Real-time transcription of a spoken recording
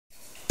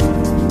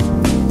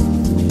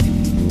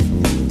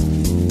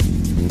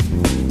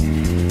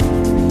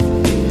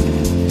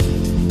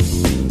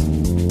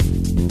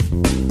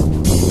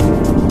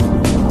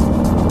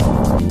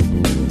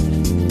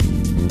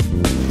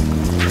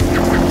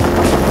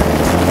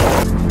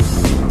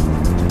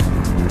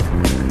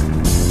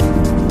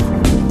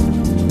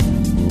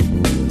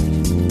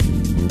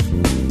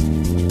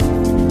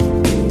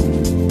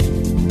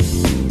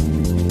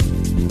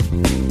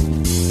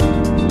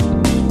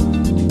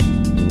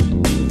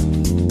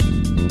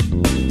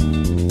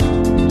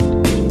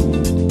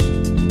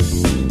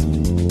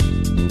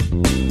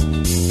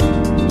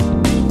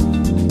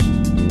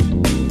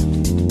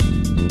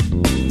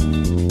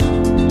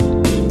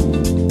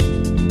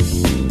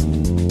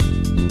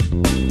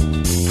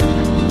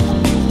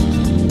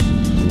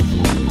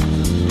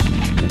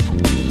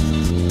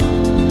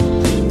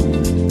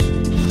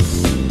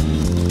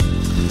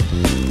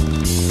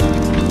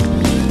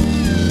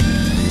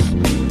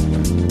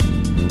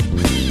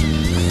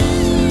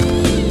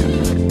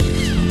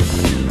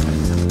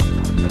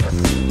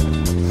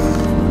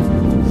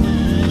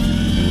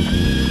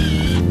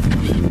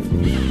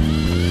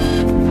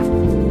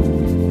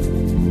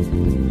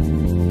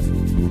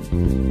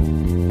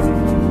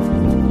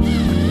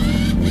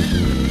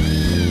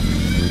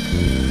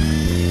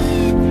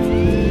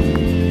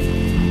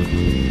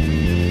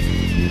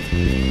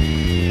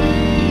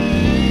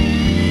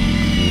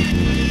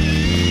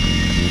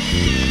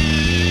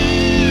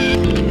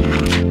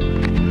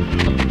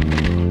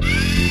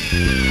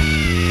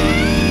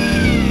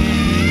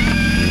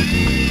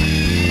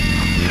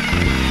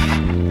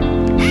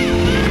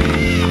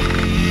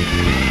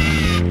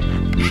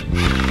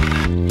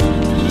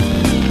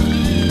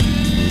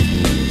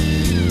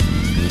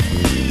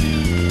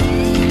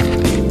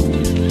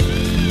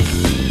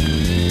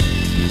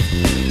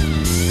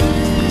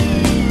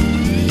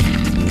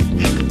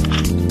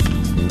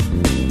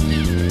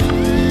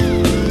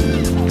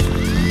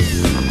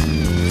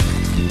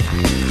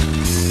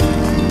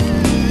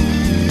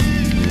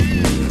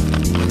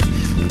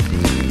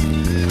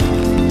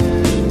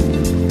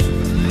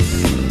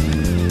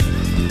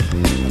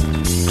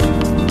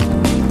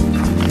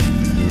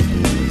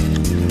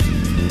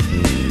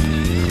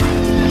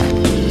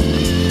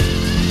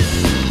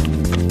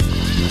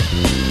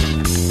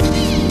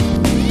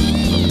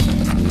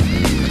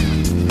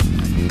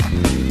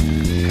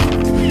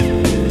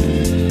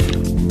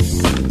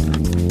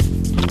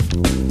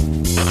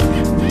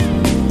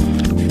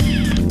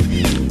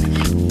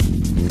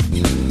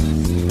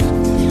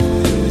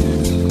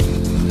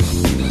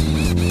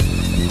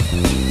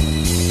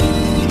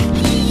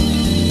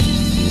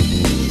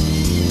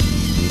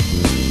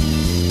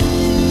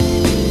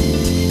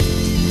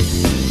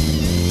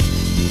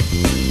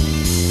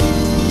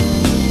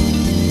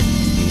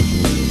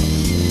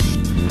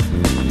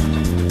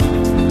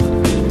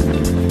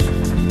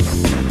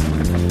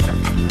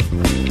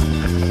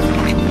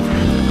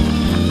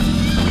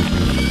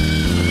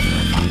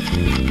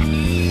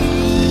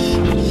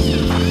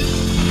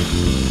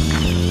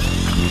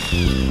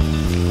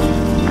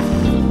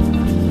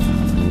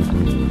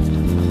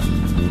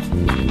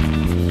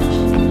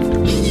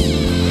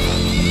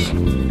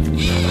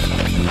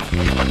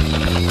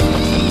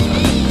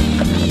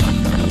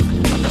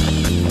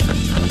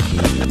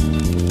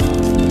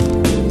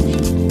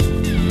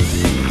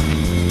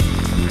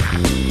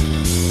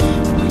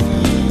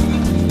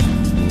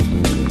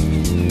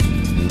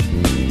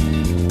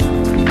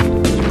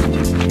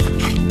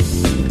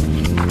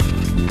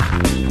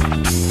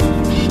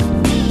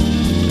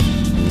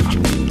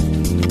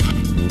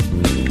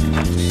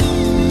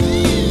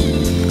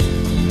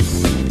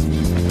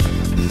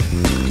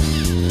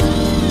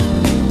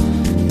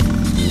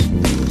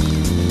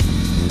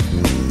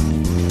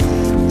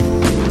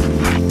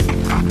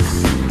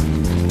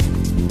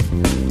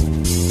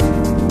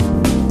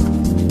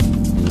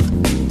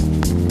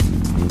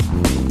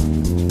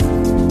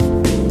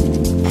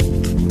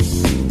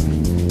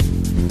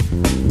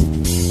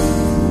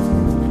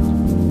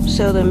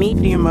So the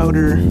medium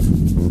motor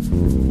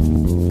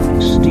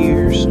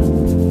steers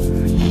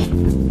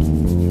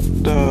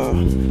the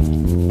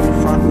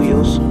front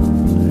wheels.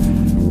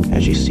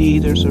 As you see,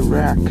 there's a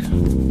rack,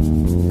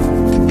 and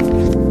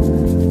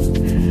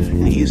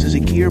it uses a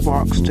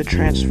gearbox to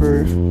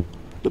transfer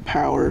the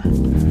power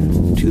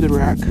to the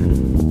rack.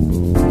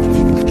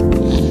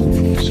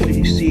 So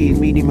you see,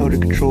 medium motor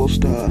controls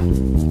the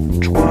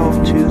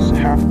 12-tooth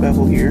half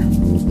bevel gear,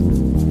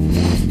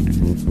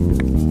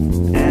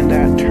 and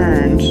that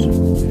turns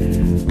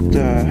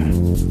the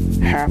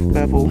half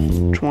bevel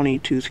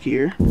 20-tooth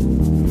gear,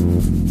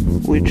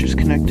 which is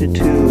connected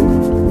to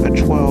a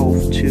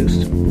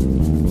 12-tooth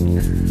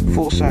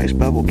full-size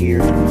bevel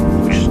gear,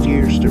 which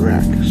steers the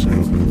rack. So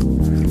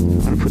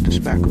I'm going to put this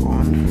back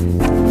on.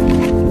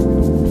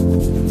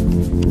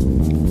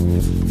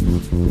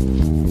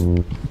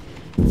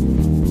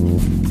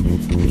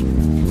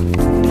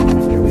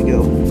 There we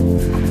go.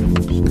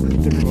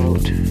 The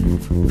remote.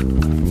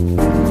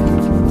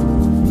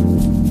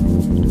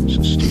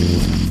 So steer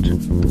left,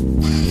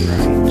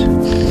 right.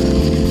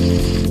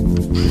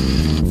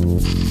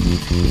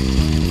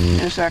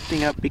 And it's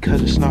acting up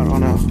because it's not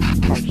on a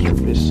hard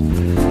surface.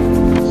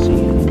 Let's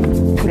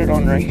see. Put it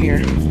on right here.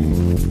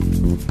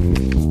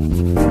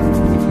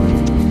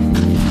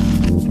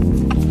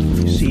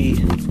 You see,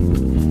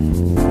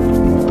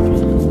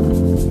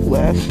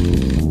 left,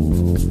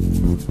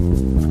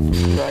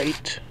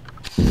 right,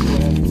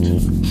 left,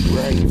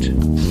 right,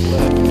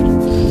 left,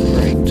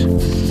 right,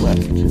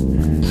 left.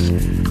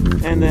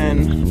 And then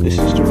this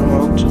is the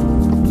remote.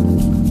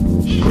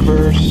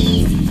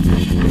 Reverse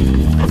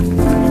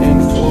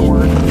and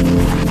forward.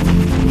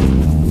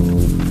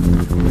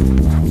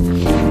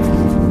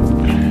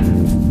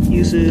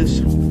 Uses,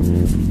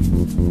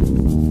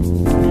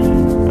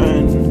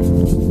 and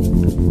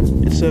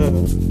it's a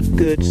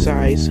good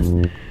size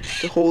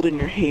to hold in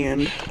your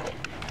hand.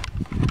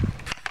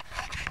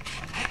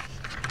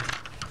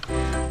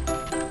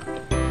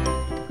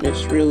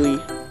 It's really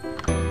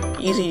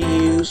easy to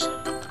use.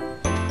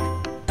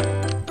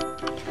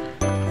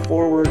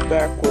 Forward,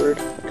 backward,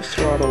 like a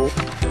throttle.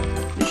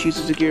 This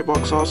uses a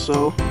gearbox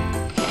also,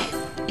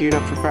 geared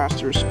up for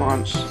faster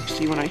response.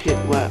 See, when I hit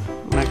left,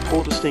 when I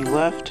pull this thing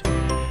left,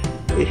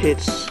 it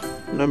hits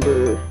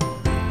number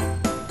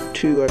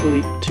 2, I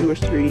believe, 2 or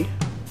 3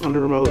 on the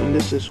remote, and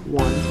this is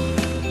 1.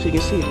 So you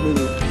can see it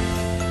moved.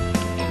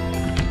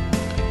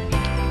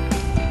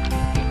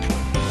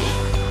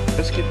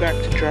 Let's get back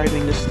to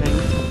driving this thing.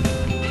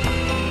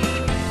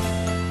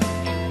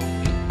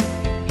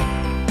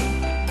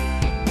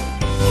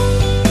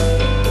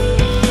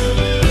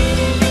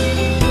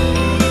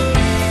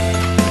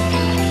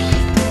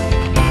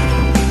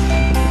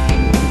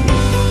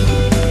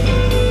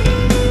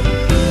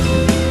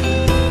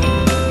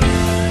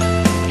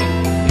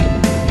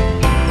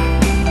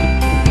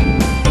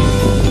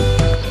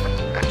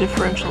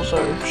 Differentials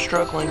are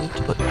struggling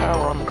to put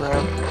power on the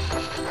ground.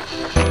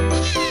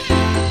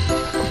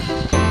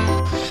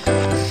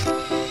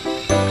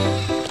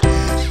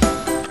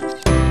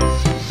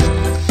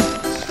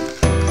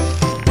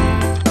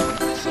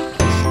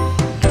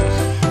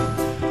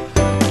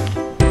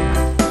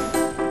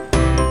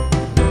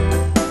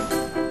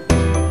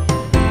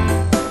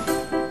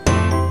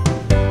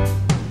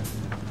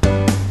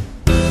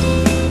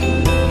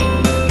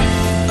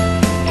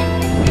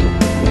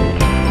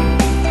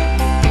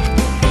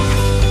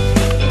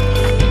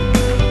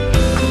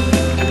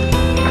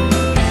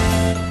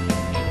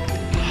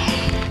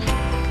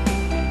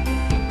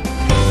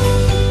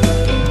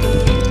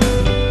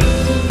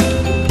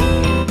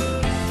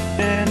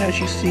 As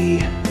you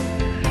see,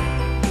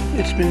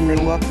 it's been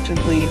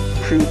reluctantly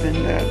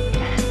proven that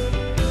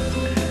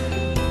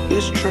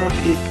this truck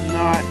is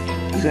not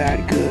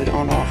that good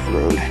on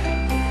off-road.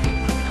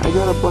 I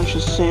got a bunch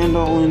of sand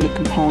all in the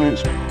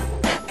components,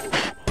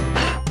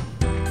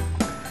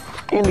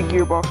 and the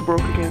gearbox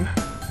broke again.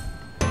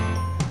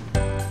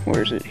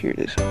 Where is it? Here it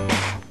is.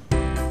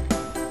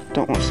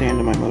 Don't want sand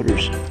in my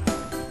motors.